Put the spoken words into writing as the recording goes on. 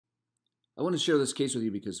I want to share this case with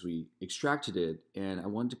you because we extracted it and I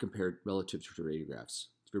wanted to compare it relative to radiographs.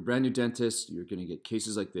 If you're a brand new dentist, you're going to get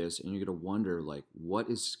cases like this and you're going to wonder like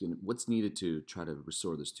what's needed to try to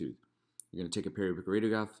restore this tooth. You're going to take a periodic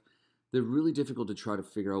radiograph. They're really difficult to try to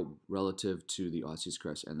figure out relative to the osseous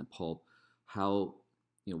crest and the pulp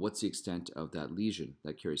what's the extent of that lesion,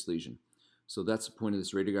 that Karius lesion. So that's the point of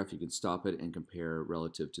this radiograph. You can stop it and compare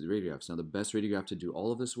relative to the radiographs. Now the best radiograph to do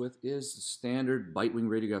all of this with is the standard bitewing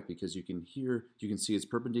radiograph because you can see it's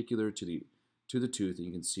perpendicular to the tooth and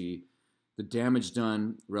you can see the damage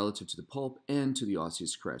done relative to the pulp and to the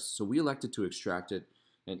osseous crest. So we elected to extract it,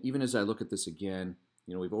 and even as I look at this again,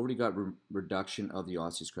 we've already got reduction of the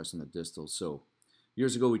osseous crest in the distal. So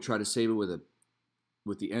years ago we tried to save it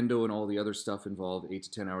with the endo and all the other stuff involved, 8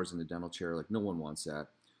 to 10 hours in the dental chair. Like no one wants that.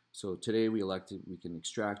 So today we can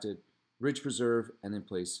extract it, ridge preserve, and then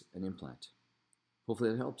place an implant. Hopefully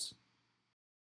that helps.